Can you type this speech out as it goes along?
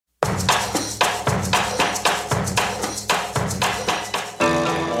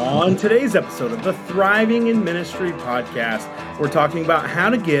On today's episode of the Thriving in Ministry podcast, we're talking about how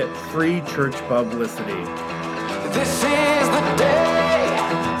to get free church publicity. This is the day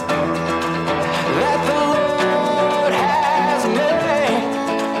that the Lord has made.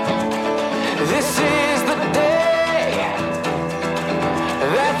 This is the day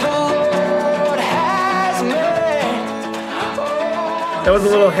that the Lord has made. That was a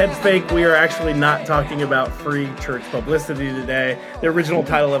little head fake. We are actually not talking about free church publicity today. The original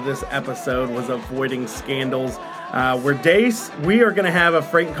title of this episode was Avoiding Scandals. We are going to have a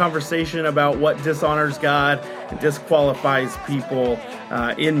frank conversation about what dishonors God and disqualifies people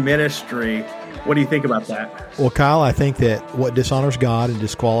in ministry. What do you think about that? Well, Kyle, I think that what dishonors God and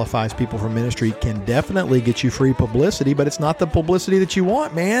disqualifies people from ministry can definitely get you free publicity, but it's not the publicity that you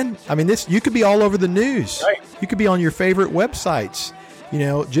want, man. I mean, you could be all over the news. Right. You could be on your favorite websites. You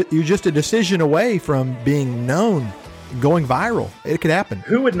know, you're just a decision away from being known, going viral. It could happen.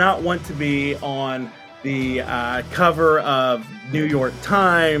 Who would not want to be on the cover of New York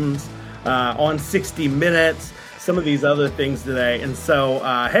Times, on 60 Minutes, some of these other things today? And so,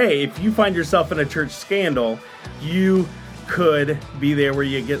 hey, if you find yourself in a church scandal, you could be there where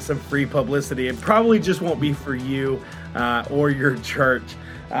you get some free publicity. It probably just won't be for you or your church.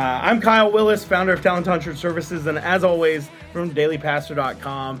 I'm Kyle Willis, founder of Talenton Church Services, and as always, from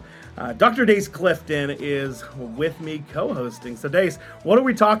dailypastor.com, Dr. Dace Clifton is with me co-hosting. So, Dace, what are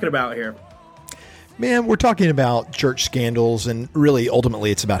we talking about here? Man, we're talking about church scandals, and really,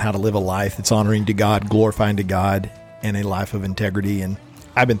 ultimately, it's about how to live a life that's honoring to God, glorifying to God, and a life of integrity. And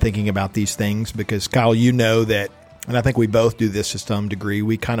I've been thinking about these things because, Kyle, you know that, and I think we both do this to some degree,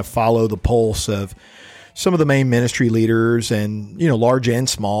 we kind of follow the pulse of some of the main ministry leaders and, you know, large and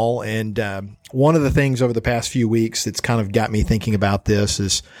small. And one of the things over the past few weeks that's kind of got me thinking about this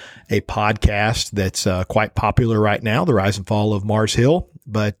is a podcast that's quite popular right now, The Rise and Fall of Mars Hill.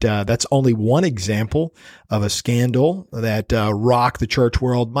 But that's only one example of a scandal that rocked the church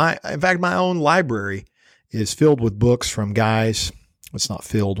world. In fact, my own library is filled with books from guys. It's not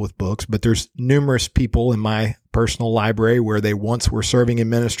filled with books, but there's numerous people in my personal library where they once were serving in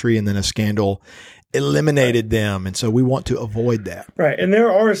ministry and then a scandal eliminated them. And so we want to avoid that. Right. And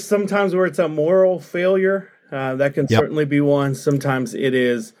there are some times where it's a moral failure. That can certainly be one. Sometimes it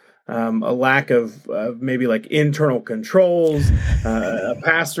is a lack of maybe like internal controls. A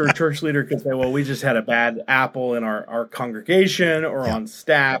pastor, church leader could say, well, we just had a bad apple in our congregation or on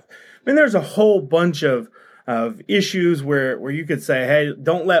staff. I mean, there's a whole bunch of issues where you could say, hey,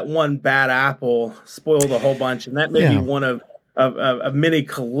 don't let one bad apple spoil the whole bunch. And that may be one of many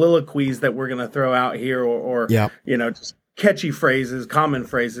colloquies that we're going to throw out here or you know, just catchy phrases, common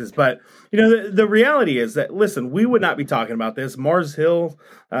phrases. But, you know, the reality is that, listen, we would not be talking about this. Mars Hill,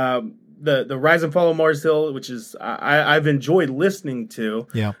 the Rise and Fall of Mars Hill, which is I've enjoyed listening to.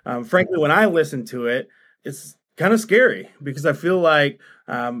 Yeah. Frankly, when I listen to it, it's kind of scary because I feel like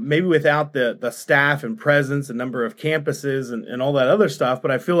maybe without the staff and presence and number of campuses and all that other stuff,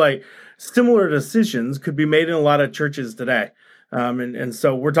 but I feel like similar decisions could be made in a lot of churches today. And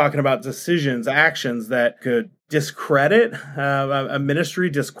so we're talking about decisions, actions that could discredit a ministry,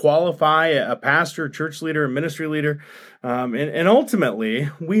 disqualify a pastor, church leader, a ministry leader. And ultimately,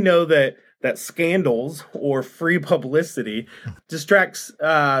 we know that scandals or free publicity distracts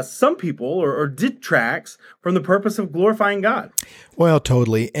some people or detracts from the purpose of glorifying God. Well,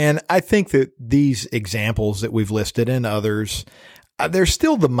 totally. And I think that these examples that we've listed and others, they're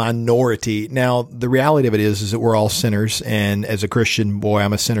still the minority. Now, the reality of it is that we're all sinners. And as a Christian, boy,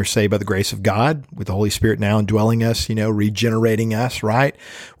 I'm a sinner saved by the grace of God with the Holy Spirit now indwelling us, you know, regenerating us, right?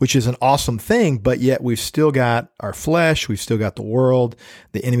 Which is an awesome thing. But yet we've still got our flesh. We've still got the world,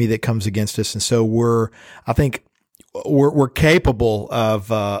 the enemy that comes against us. And so we're capable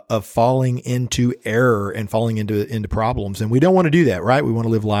of falling into error and falling into problems. And we don't want to do that, right? We want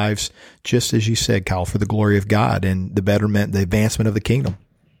to live lives, just as you said, Kyle, for the glory of God and the betterment, the advancement of the kingdom.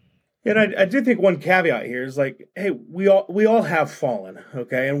 And I do think one caveat here is like, hey, we all have fallen,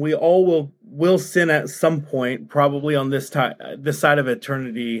 okay? And we all will sin at some point, probably on this side of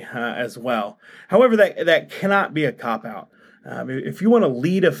eternity as well. However, that cannot be a cop-out. If you want to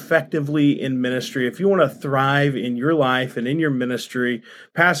lead effectively in ministry, if you want to thrive in your life and in your ministry,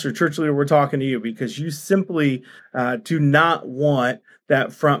 pastor, church leader, we're talking to you because you simply do not want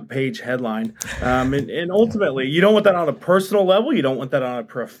that front page headline. And ultimately, you don't want that on a personal level. You don't want that on a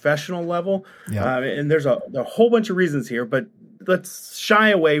professional level. And there's a whole bunch of reasons here, but let's shy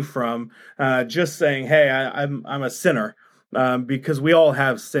away from just saying, hey, I'm a sinner. Because we all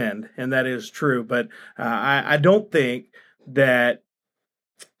have sinned, and that is true. But I don't think that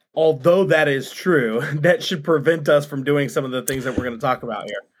although that is true, that should prevent us from doing some of the things that we're going to talk about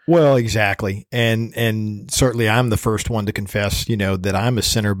here. Well, exactly. And certainly I'm the first one to confess, that I'm a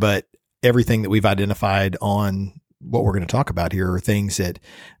sinner, but everything that we've identified on what we're going to talk about here are things that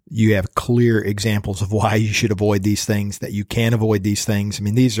you have clear examples of why you should avoid these things, that you can avoid these things. I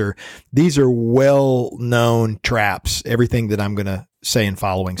mean, these are well-known traps, everything that I'm going to say and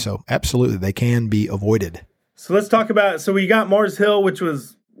following. So absolutely, they can be avoided. So let's talk about, so we got Mars Hill, which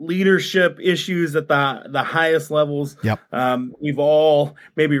was leadership issues at the highest levels. Yep. We've all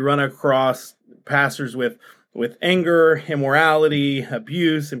maybe run across pastors with anger, immorality,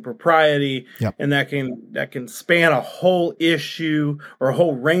 abuse, impropriety, Yep. and that can span a whole issue or a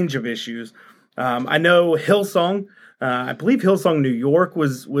whole range of issues. I know Hillsong. I believe Hillsong New York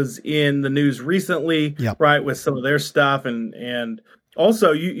was in the news recently, Yep. right, with some of their stuff, and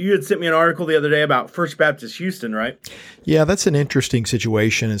also you had sent me an article the other day about First Baptist Houston, right? Yeah, that's an interesting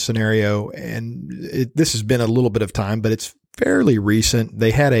situation and scenario, and this has been a little bit of time, but it's fairly recent.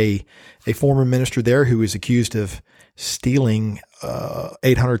 They had a former minister there who was accused of stealing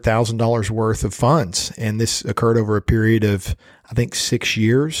 $800,000 worth of funds. And this occurred over a period of, I think, 6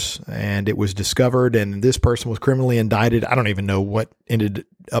 years. And it was discovered, and this person was criminally indicted. I don't even know what ended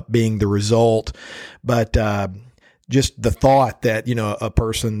up being the result. But just the thought that, a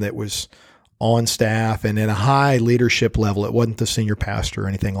person that was on staff and at a high leadership level, it wasn't the senior pastor or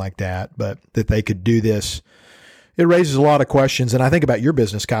anything like that, but that they could do this. It raises a lot of questions. And I think about your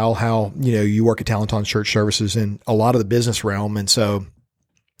business, Kyle, how, you work at Talenton Church Services in a lot of the business realm. And so,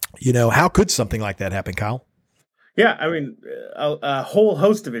 how could something like that happen, Kyle? Yeah, I mean, a whole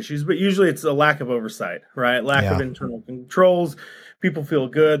host of issues, but usually it's a lack of oversight, right? Lack of internal controls. People feel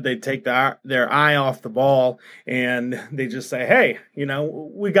good. They take their eye off the ball and they just say, hey,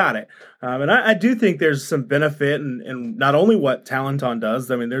 we got it. And I do think there's some benefit in not only what Talenton does.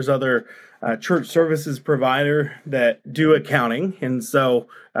 I mean, there's other church services provider that do accounting. And so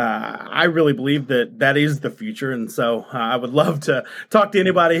I really believe that is the future. And so I would love to talk to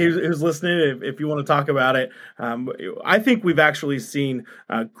anybody who's listening if you want to talk about it. I think we've actually seen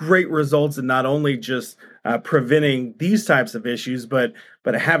great results in not only just preventing these types of issues, but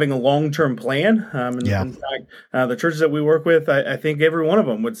having a long-term plan. In fact, the churches that we work with, I think every one of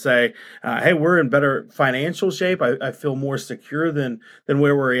them would say, hey, we're in better financial shape. I feel more secure than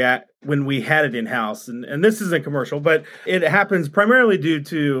where we're at when we had it in-house. And this isn't commercial, but it happens primarily due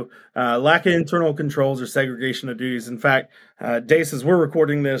to lack of internal controls or segregation of duties. In fact, Dace, as we're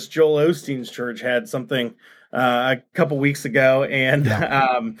recording this, Joel Osteen's church had something a couple weeks ago, and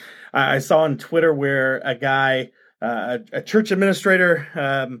I saw on Twitter where a guy, a church administrator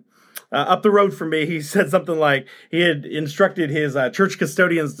up the road from me, he said something like he had instructed his church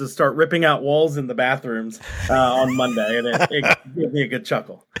custodians to start ripping out walls in the bathrooms on Monday, and it gave me a good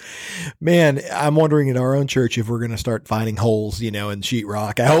chuckle. Man, I'm wondering in our own church if we're going to start finding holes, in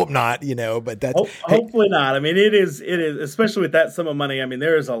sheetrock. I hope not, but that's hopefully not. I mean, it is especially with that sum of money. I mean,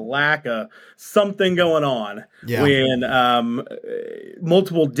 there is a lack of something going on when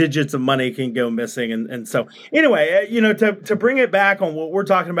multiple digits of money can go missing, and so anyway, to bring it back on what we're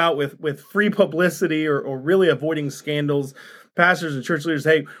talking about with free publicity or really avoiding scandals, pastors and church leaders,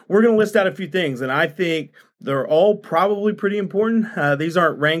 hey, we're going to list out a few things, and I think they're all probably pretty important. These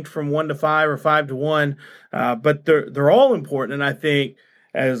aren't ranked from 1 to 5 or 5 to 1, but they're all important. And I think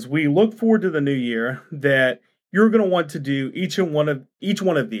as we look forward to the new year, that you're going to want to do each one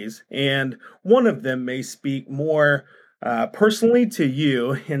of these, and one of them may speak more personally to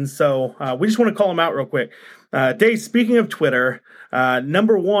you. And so we just want to call them out real quick. Dave, speaking of Twitter,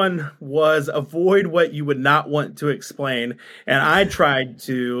 number 1 was avoid what you would not want to explain. And I tried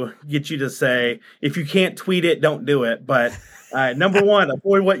to get you to say, if you can't tweet it, don't do it. But number 1,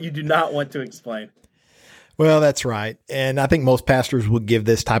 avoid what you do not want to explain. Well, that's right. And I think most pastors would give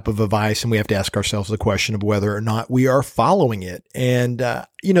this type of advice, and we have to ask ourselves the question of whether or not we are following it. And,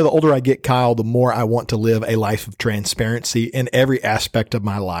 the older I get, Kyle, the more I want to live a life of transparency in every aspect of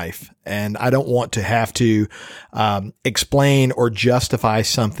my life. And I don't want to have to explain or justify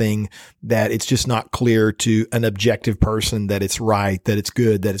something that it's just not clear to an objective person that it's right, that it's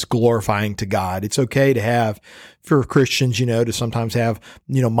good, that it's glorifying to God. It's okay to have, for Christians, to sometimes have,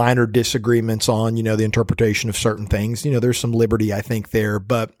 minor disagreements on, the interpretation of certain things. There's some liberty, I think, there.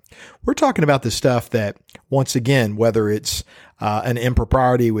 But we're talking about the stuff that, once again, whether it's an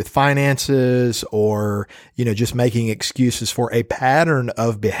impropriety with finances or, just making excuses for a pattern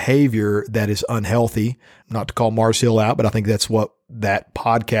of behavior that is unhealthy, not to call Mars Hill out, but I think that's what that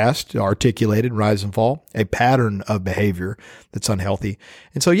podcast articulated, Rise and Fall, a pattern of behavior that's unhealthy.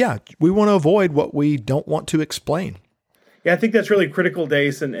 And so, we want to avoid what we don't want to explain. Yeah, I think that's really critical,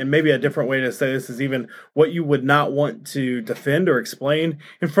 Dace, and maybe a different way to say this is even what you would not want to defend or explain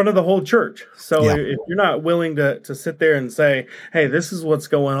in front of the whole church. So Yeah. if you're not willing to sit there and say, hey, this is what's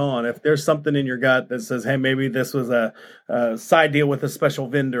going on, if there's something in your gut that says, hey, maybe this was a side deal with a special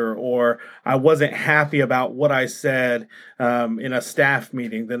vendor, or I wasn't happy about what I said in a staff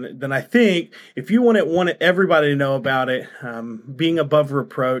meeting, then I think if you want everybody to know about it, being above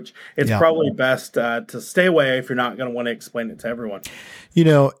reproach, it's Yeah. probably best to stay away if you're not going to want to explain it to everyone.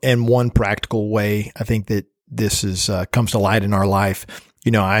 And one practical way I think that this is comes to light in our life,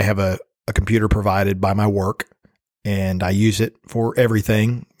 I have a computer provided by my work, and I use it for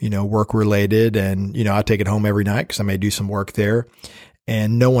everything, work related. And, I take it home every night because I may do some work there.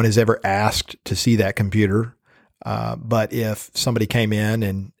 And no one has ever asked to see that computer. But if somebody came in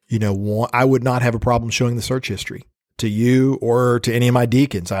and, I would not have a problem showing the search history to you or to any of my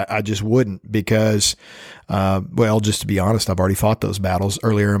deacons. I just wouldn't because, just to be honest, I've already fought those battles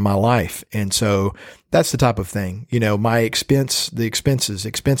earlier in my life. And so that's the type of thing, my expense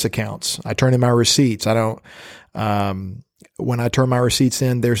accounts. I turn in my receipts. I don't, when I turn my receipts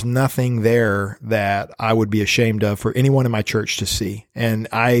in, there's nothing there that I would be ashamed of for anyone in my church to see. And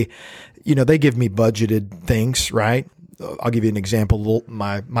they give me budgeted things, right? I'll give you an example.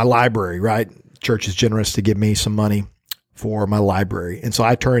 My library, right? Church is generous to give me some money for my library. And so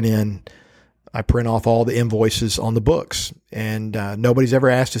I print off all the invoices on the books, and nobody's ever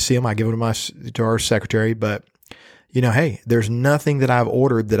asked to see them. I give them to our secretary, but hey, there's nothing that I've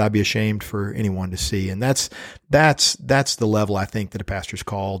ordered that I'd be ashamed for anyone to see. And that's the level I think that a pastor's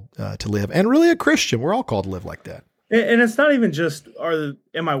called to live, and really a Christian. We're all called to live like that. And it's not even just,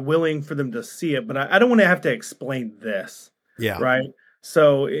 am I willing for them to see it, but I don't want to have to explain this. Yeah. Right.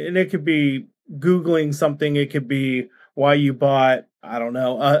 So, and it could be Googling something. It could be why you bought, I don't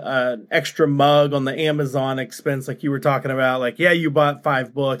know, an extra mug on the Amazon expense, like you were talking about. Like, yeah, you bought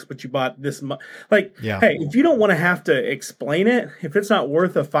 5 books, but you bought this mug. Like, hey, if you don't want to have to explain it, if it's not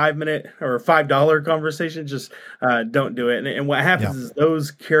worth a 5-minute or $5 conversation, just don't do it. And what happens is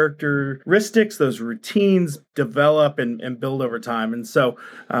those characteristics, those routines develop and build over time. And so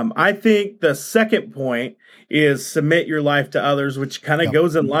I think the second point is submit your life to others, which kind of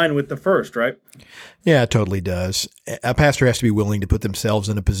goes in line with the first, right? Yeah, it totally does. A pastor has to be willing to put themselves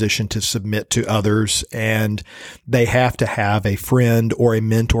in a position to submit to others, and they have to have a friend or a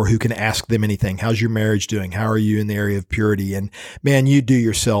mentor who can ask them anything. How's your marriage doing? How are you in the area of purity? And man, you do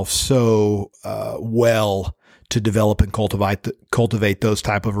yourself so well to develop and cultivate those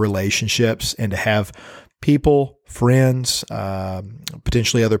type of relationships, and to have people, friends,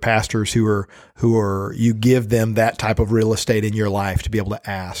 potentially other pastors who are, you give them that type of real estate in your life to be able to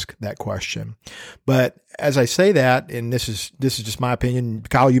ask that question. But as I say that, and this is just my opinion,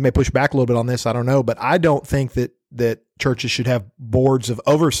 Kyle, you may push back a little bit on this, I don't know, but I don't think that churches should have boards of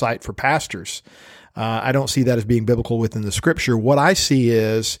oversight for pastors. I don't see that as being biblical within the scripture. What I see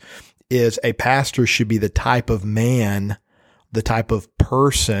is a pastor should be the type of man, the type of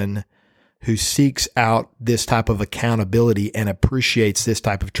person who seeks out this type of accountability and appreciates this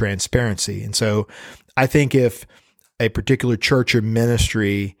type of transparency. And so I think if a particular church or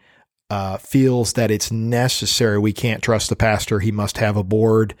ministry feels that it's necessary, we can't trust the pastor, he must have a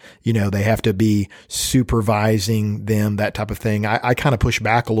board, they have to be supervising them, that type of thing. I kind of push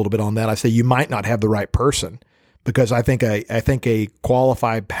back a little bit on that. I say you might not have the right person, because I think a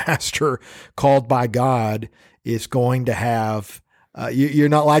qualified pastor called by God is going to have, you're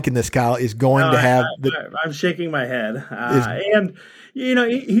not liking this, Kyle, is going to have. I'm shaking my head. And,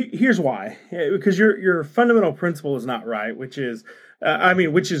 here's why. Because your fundamental principle is not right, which is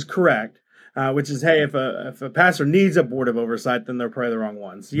correct. Which is, hey, if a pastor needs a board of oversight, then they're probably the wrong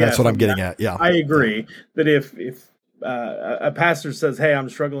ones. Yes, that's what I'm getting at. Yeah. I agree that if a pastor says, hey, I'm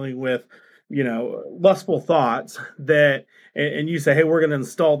struggling with, lustful thoughts, and you say, hey, we're going to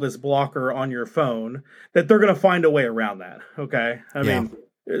install this blocker on your phone, that they're going to find a way around that. Okay. I mean,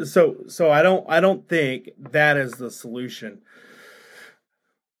 so I don't think that is the solution.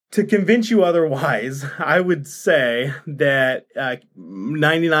 To convince you otherwise, I would say that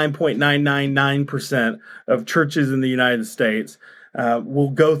 99.999% of churches in the United States will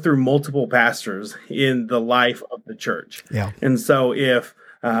go through multiple pastors in the life of the church. Yeah. And so if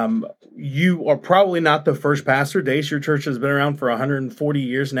you are probably not the first pastor. Dace, your church has been around for 140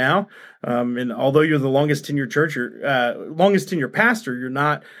 years now. And although you're the longest tenured pastor, you're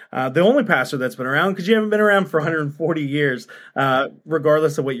not the only pastor that's been around, because you haven't been around for 140 years,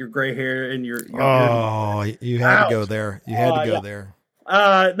 regardless of what your gray hair and your you had to go there. You had to go there.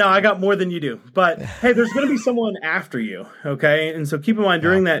 No, I got more than you do. But hey, there's going to be someone after you, okay? And so keep in mind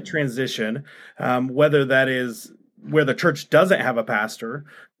during that transition, whether that is where the church doesn't have a pastor,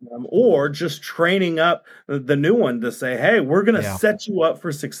 or just training up the new one to say, hey, we're going to set you up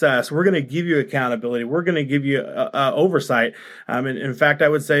for success. We're going to give you accountability. We're going to give you oversight. And in fact, I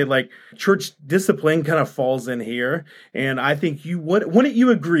would say like church discipline kind of falls in here. And I think wouldn't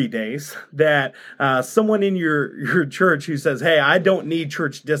you agree, Dace, that someone in your church who says, hey, I don't need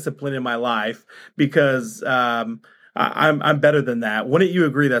church discipline in my life because I'm better than that. Wouldn't you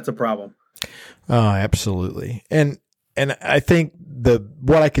agree that's a problem? Oh, absolutely. And I think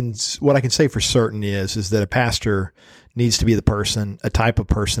what I can say for certain is that a pastor needs to be a type of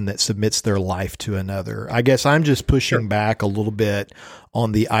person that submits their life to another. I guess I'm just pushing back a little bit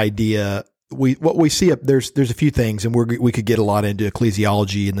on the idea. What we see there's a few things, and we could get a lot into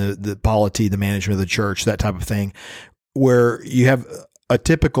ecclesiology and the polity, the management of the church, that type of thing, where you have a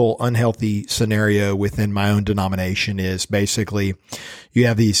typical unhealthy scenario within my own denomination is basically you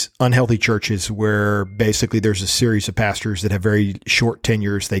have these unhealthy churches where basically there's a series of pastors that have very short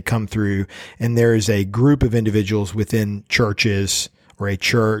tenures. They come through, and there is a group of individuals within churches or a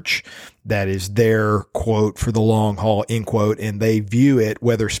church that is there, quote, for the long haul, end quote, and they view it,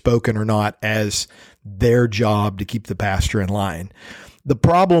 whether spoken or not, as their job to keep the pastor in line. The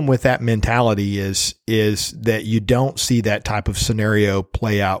problem with that mentality is that you don't see that type of scenario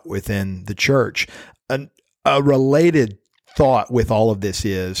play out within the church. A related thought with all of this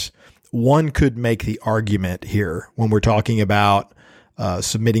is one could make the argument here when we're talking about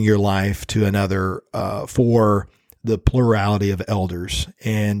submitting your life to another for the plurality of elders.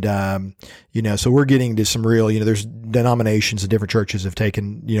 And, so we're getting to some real, there's denominations and different churches have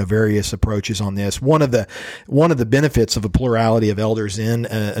taken, various approaches on this. One of the benefits of a plurality of elders in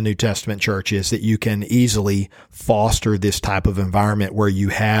a New Testament church is that you can easily foster this type of environment where you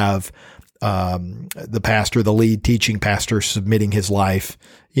have, the pastor, the lead teaching pastor, submitting his life,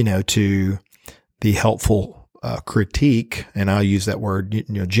 to the helpful, critique, and I'll use that word,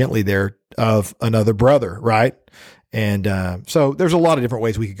 gently there, of another brother, right? And so there's a lot of different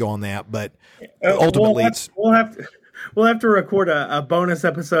ways we could go on that, but ultimately we'll have to record a bonus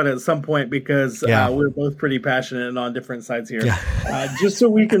episode at some point because we're both pretty passionate and on different sides here. Just so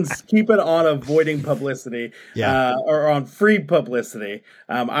we can keep it on avoiding publicity or on free publicity.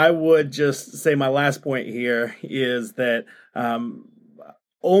 I would just say my last point here is that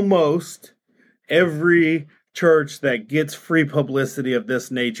almost every church that gets free publicity of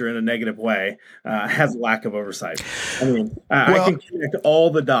this nature in a negative way has lack of oversight. I mean, I can connect all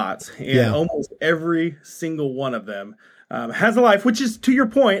the dots, and almost every single one of them has a life, which is, to your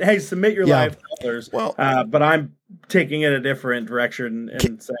point, hey, submit your life to others. Well, but I'm taking it a different direction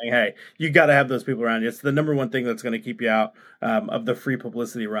and saying, hey, you got to have those people around you. It's the number one thing that's going to keep you out of the free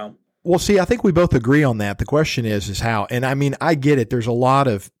publicity realm. Well, see, I think we both agree on that. The question is how. And I mean, I get it. There's a lot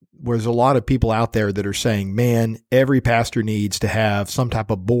of people out there that are saying, man, every pastor needs to have some type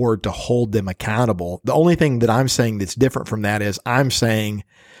of board to hold them accountable. The only thing that I'm saying that's different from that is I'm saying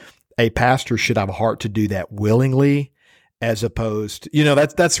a pastor should have a heart to do that willingly, as opposed to,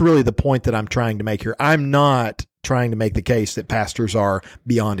 that's really the point that I'm trying to make here. I'm not trying to make the case that pastors are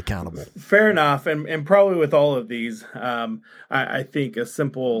beyond accountable. Fair enough. And probably with all of these, I think a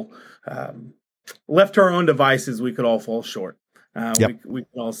simple, left to our own devices, we could all fall short. We can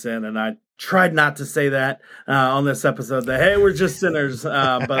all sin, and I tried not to say that on this episode, that, hey, we're just sinners,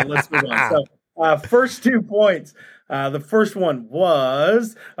 but let's move on. So first 2 points. The first one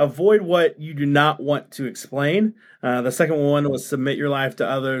was avoid what you do not want to explain. The second one was submit your life to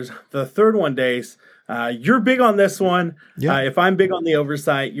others. The third one, Dace, you're big on this one. If I'm big on the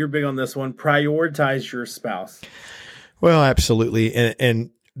oversight, you're big on this one. Prioritize your spouse. Well, absolutely.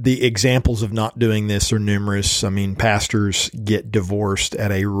 And the examples of not doing this are numerous. I mean, pastors get divorced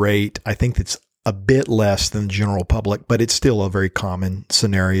at a rate, I think that's a bit less than the general public, but it's still a very common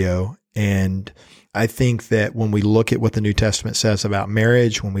scenario. And I think that when we look at what the New Testament says about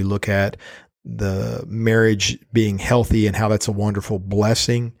marriage, when we look at the marriage being healthy and how that's a wonderful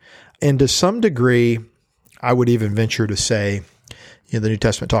blessing, and to some degree, I would even venture to say, the New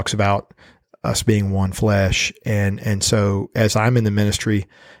Testament talks about us being one flesh. And so as I'm in the ministry,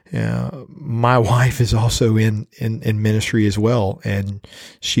 my wife is also in ministry as well. And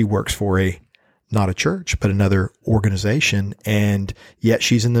she works for not a church, but another organization. And yet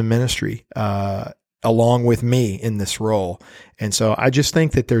she's in the ministry, along with me in this role. And so I just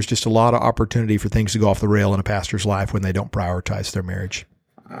think that there's just a lot of opportunity for things to go off the rail in a pastor's life when they don't prioritize their marriage.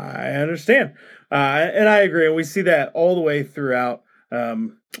 I understand. And I agree. And we see that all the way throughout.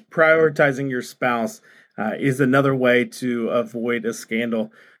 Prioritizing your spouse is another way to avoid a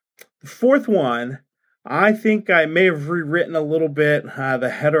scandal. The fourth one, I think I may have rewritten a little bit the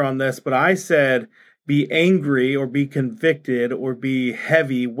header on this, but I said be angry or be convicted or be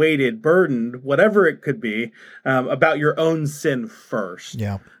heavy, weighted, burdened, whatever it could be, about your own sin first.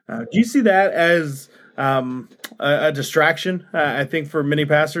 Yeah. Do you see that as a distraction? I think for many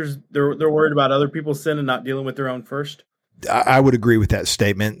pastors, they're worried about other people's sin and not dealing with their own first. I would agree with that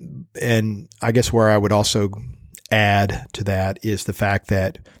statement. And I guess where I would also add to that is the fact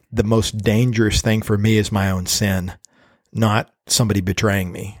that the most dangerous thing for me is my own sin, not somebody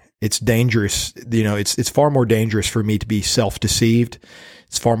betraying me. It's dangerous. It's far more dangerous for me to be self-deceived.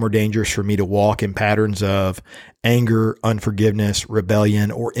 It's far more dangerous for me to walk in patterns of anger, unforgiveness, rebellion,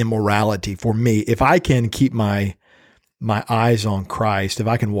 or immorality. For me, if I can keep my eyes on Christ, if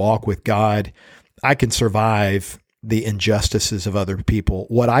I can walk with God, I can survive the injustices of other people.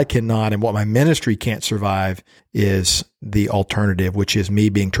 What I cannot and what my ministry can't survive is the alternative, which is me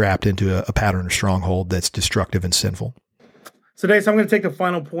being trapped into a pattern or stronghold that's destructive and sinful. So, Dave, I'm going to take the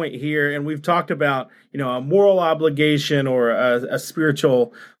final point here, and we've talked about, a moral obligation or a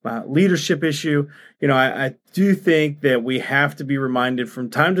spiritual leadership issue. I do think that we have to be reminded from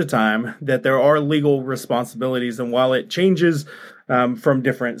time to time that there are legal responsibilities, and while it changes from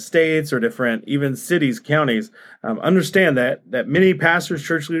different states or different even cities, counties, understand that many pastors,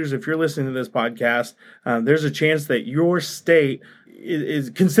 church leaders, if you're listening to this podcast, there's a chance that your state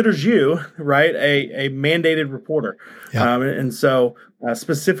considers you, right, a mandated reporter. Yeah. And so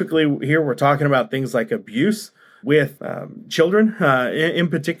specifically here, we're talking about things like abuse with children in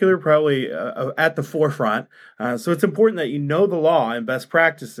particular, probably at the forefront. So it's important that you know the law and best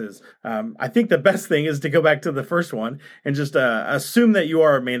practices. I think the best thing is to go back to the first one and just assume that you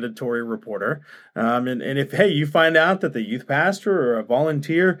are a mandatory reporter. And if, hey, you find out that the youth pastor or a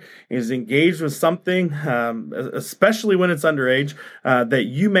volunteer is engaged with something, especially when it's underage, that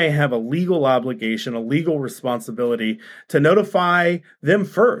you may have a legal obligation, a legal responsibility to notify them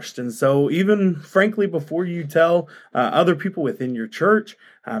first. And so even frankly, before you tell other people within your church,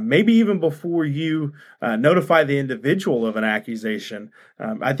 maybe even before you notify the individual of an accusation,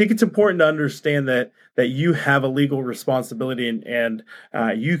 I think it's important to understand that you have a legal responsibility, and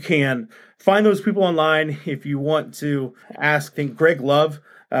you can find those people online if you want to ask. I think Greg Love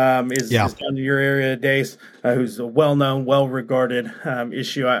is down in your area, Dace, who's a well-known, well-regarded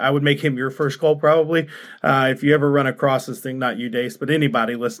issue. I would make him your first call probably if you ever run across this thing, not you, Dace, but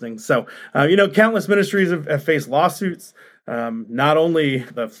anybody listening. So, countless ministries have faced lawsuits. Not only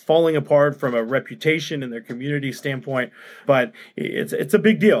the falling apart from a reputation in their community standpoint, but it's a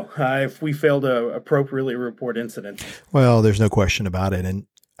big deal if we fail to appropriately report incidents. Well, there's no question about it. And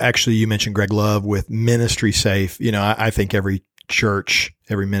actually, you mentioned Greg Love with Ministry Safe. I think every church,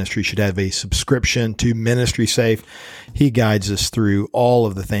 every ministry should have a subscription to Ministry Safe. He guides us through all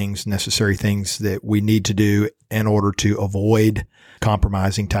of the necessary things that we need to do in order to avoid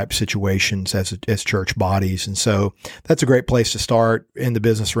compromising type situations as church bodies. And so that's a great place to start in the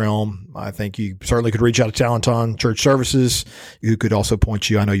business realm. I think you certainly could reach out to Talenton Church Services, who could also point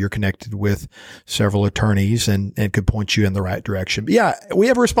you. I know you're connected with several attorneys and could point you in the right direction. But yeah, we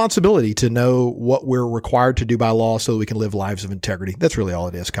have a responsibility to know what we're required to do by law so that we can live lives of integrity. That's really all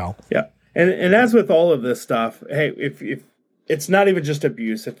it is, Kyle. Yeah. And as with all of this stuff, hey, if it's not even just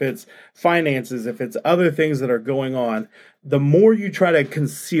abuse, if it's finances, if it's other things that are going on, the more you try to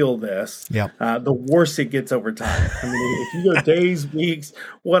conceal this, the worse it gets over time. I mean, if you go days, weeks,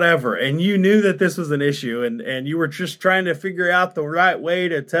 whatever, and you knew that this was an issue and you were just trying to figure out the right way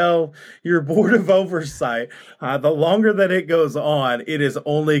to tell your board of oversight, the longer that it goes on, it is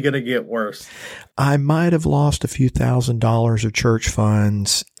only going to get worse. I might have lost a few $1,000s of church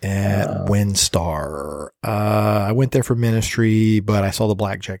funds at WinStar. I went there for ministry, but I saw the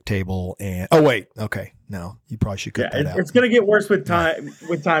blackjack table and, okay. No, you probably should cut that out. It's going to get worse with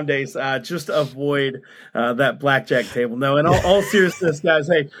time, Days. Just avoid that blackjack table. No, in all seriousness, guys,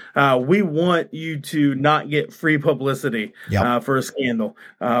 hey, we want you to not get free publicity for a scandal.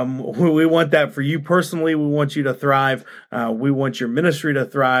 We want that for you personally. We want you to thrive. We want your ministry to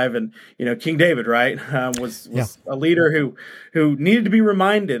thrive. And, King David, right, was a leader who needed to be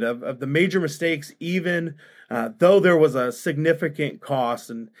reminded of the major mistakes, even though there was a significant cost,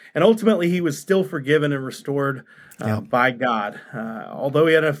 and ultimately he was still forgiven and restored by God. Although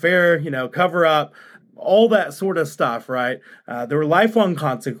he had an affair, cover up, all that sort of stuff, right? There were lifelong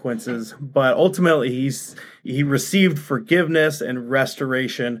consequences, but ultimately he received forgiveness and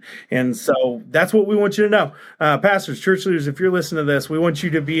restoration. And so that's what we want you to know. Pastors, church leaders, if you're listening to this, we want you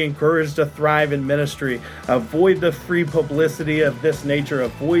to be encouraged to thrive in ministry. Avoid the free publicity of this nature.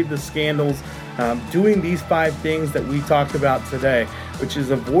 Avoid the scandals. Doing these 5 things that we talked about today, which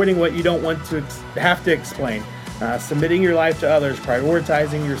is avoiding what you don't want to have to explain, submitting your life to others,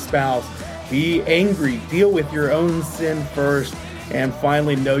 prioritizing your spouse, be angry, deal with your own sin first, and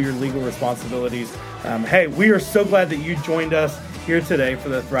finally know your legal responsibilities. Hey, we are so glad that you joined us here today for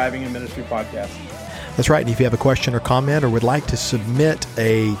the Thriving in Ministry podcast. That's right. And if you have a question or comment or would like to submit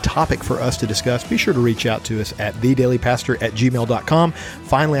a topic for us to discuss, be sure to reach out to us at thedailypastor@gmail.com.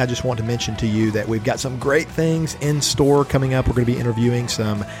 Finally, I just want to mention to you that we've got some great things in store coming up. We're going to be interviewing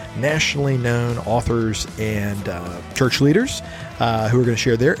some nationally known authors and church leaders who are going to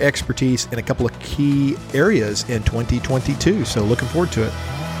share their expertise in a couple of key areas in 2022. So looking forward to it.